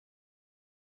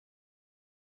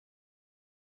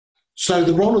So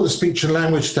the role of the speech and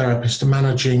language therapist in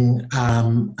managing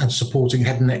and supporting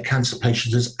head and neck cancer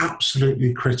patients is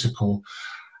absolutely critical.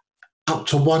 Up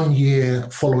to 1 year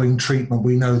following treatment,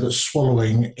 we know that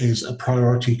swallowing is a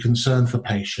priority concern for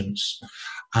patients.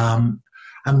 And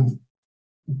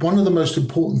one of the most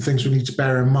important things we need to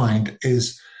bear in mind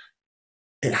is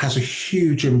it has a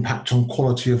huge impact on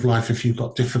quality of life if you've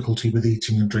got difficulty with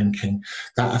eating and drinking.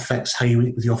 That affects how you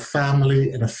eat with your family.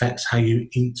 It affects how you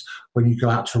eat when you go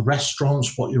out to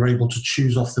restaurants, what you're able to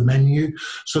choose off the menu.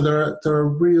 So there are a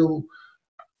real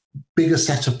bigger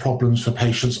set of problems for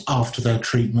patients after their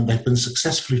treatment. They've been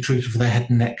successfully treated for their head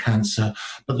and neck cancer,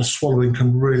 but the swallowing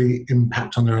can really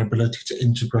impact on their ability to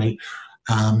integrate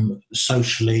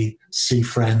socially, see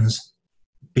friends,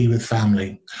 be with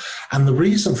family. And the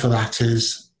reason for that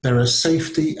is there are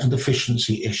safety and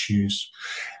efficiency issues.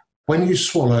 When you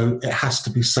swallow, it has to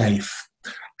be safe.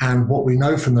 And what we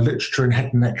know from the literature in head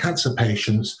and neck cancer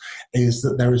patients is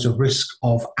that there is a risk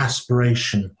of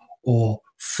aspiration or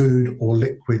food or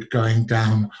liquid going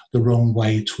down the wrong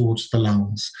way towards the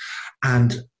lungs.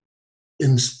 And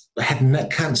in head and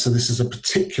neck cancer, this is a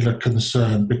particular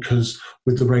concern because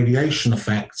with the radiation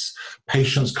effects,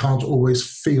 patients can't always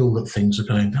feel that things are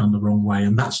going down the wrong way,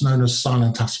 and that's known as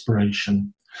silent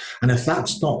aspiration. And if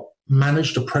that's not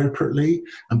managed appropriately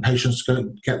and patients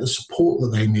don't get the support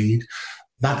that they need,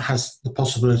 that has the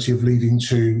possibility of leading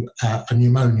to a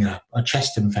pneumonia, a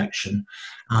chest infection,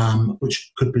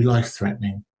 which could be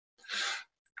life-threatening.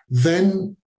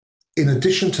 Then, in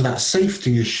addition to that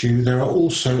safety issue, there are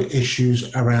also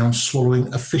issues around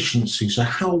swallowing efficiency. So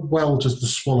how well does the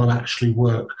swallow actually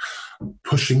work,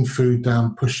 pushing food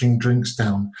down, pushing drinks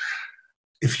down?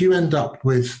 If you end up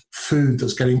with food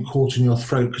that's getting caught in your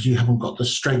throat because you haven't got the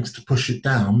strength to push it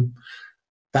down,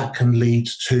 that can lead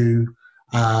to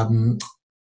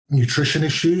nutrition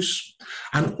issues.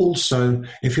 And also,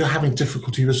 if you're having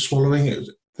difficulty with swallowing,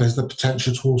 there's the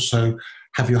potential to also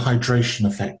have your hydration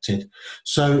affected.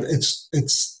 So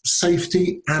it's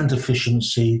safety and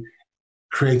efficiency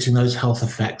creating those health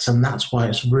effects, and that's why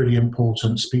it's really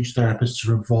important speech therapists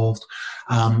are involved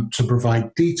to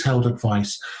provide detailed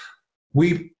advice.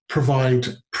 We provide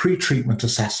pre-treatment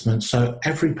assessments, so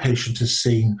every patient is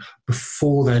seen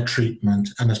before their treatment,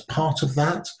 and as part of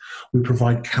that, we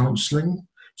provide counselling,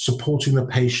 supporting the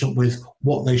patient with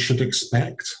what they should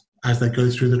expect as they go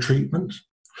through the treatment.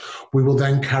 We will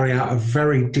then carry out a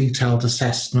very detailed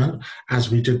assessment, as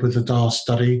we did with the DAR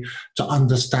study, to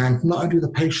understand not only the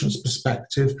patient's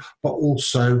perspective, but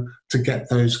also to get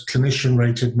those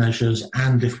clinician-rated measures,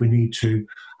 and if we need to,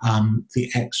 the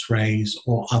X-rays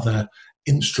or other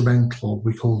instrumental,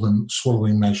 we call them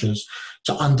swallowing measures,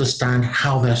 to understand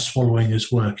how their swallowing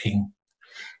is working.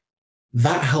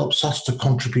 That helps us to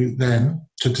contribute then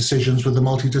to decisions with the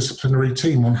multidisciplinary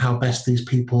team on how best these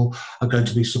people are going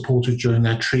to be supported during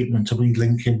their treatment, and we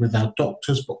link in with our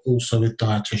doctors, but also with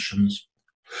dietitians.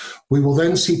 We will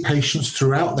then see patients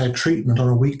throughout their treatment on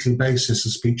a weekly basis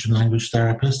as speech and language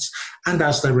therapists and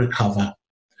as they recover.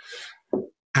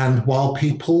 And while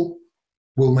people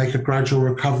will make a gradual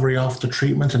recovery after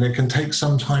treatment, and it can take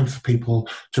some time for people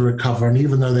to recover. And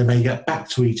even though they may get back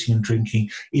to eating and drinking,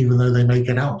 even though they may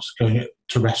get out going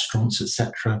to restaurants,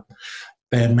 etc.,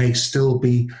 there may still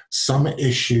be some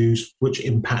issues which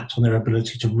impact on their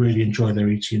ability to really enjoy their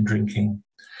eating and drinking.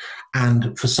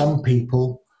 And for some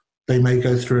people, they may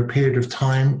go through a period of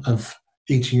time of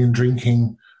eating and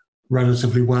drinking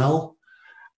relatively well,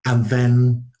 and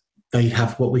then they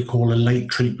have what we call a late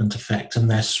treatment effect,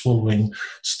 and their swallowing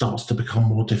starts to become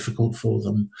more difficult for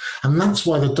them. And that's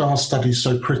why the DAR study is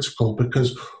so critical,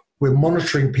 because we're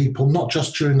monitoring people not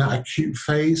just during that acute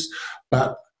phase,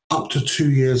 but up to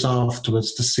 2 years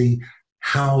afterwards to see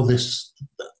how this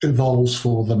evolves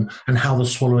for them and how the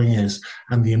swallowing is.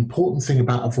 And the important thing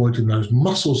about avoiding those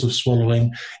muscles of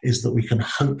swallowing is that we can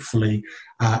hopefully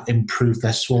improve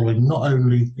their swallowing, not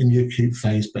only in the acute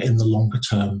phase, but in the longer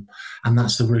term. And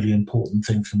that's the really important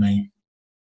thing for me.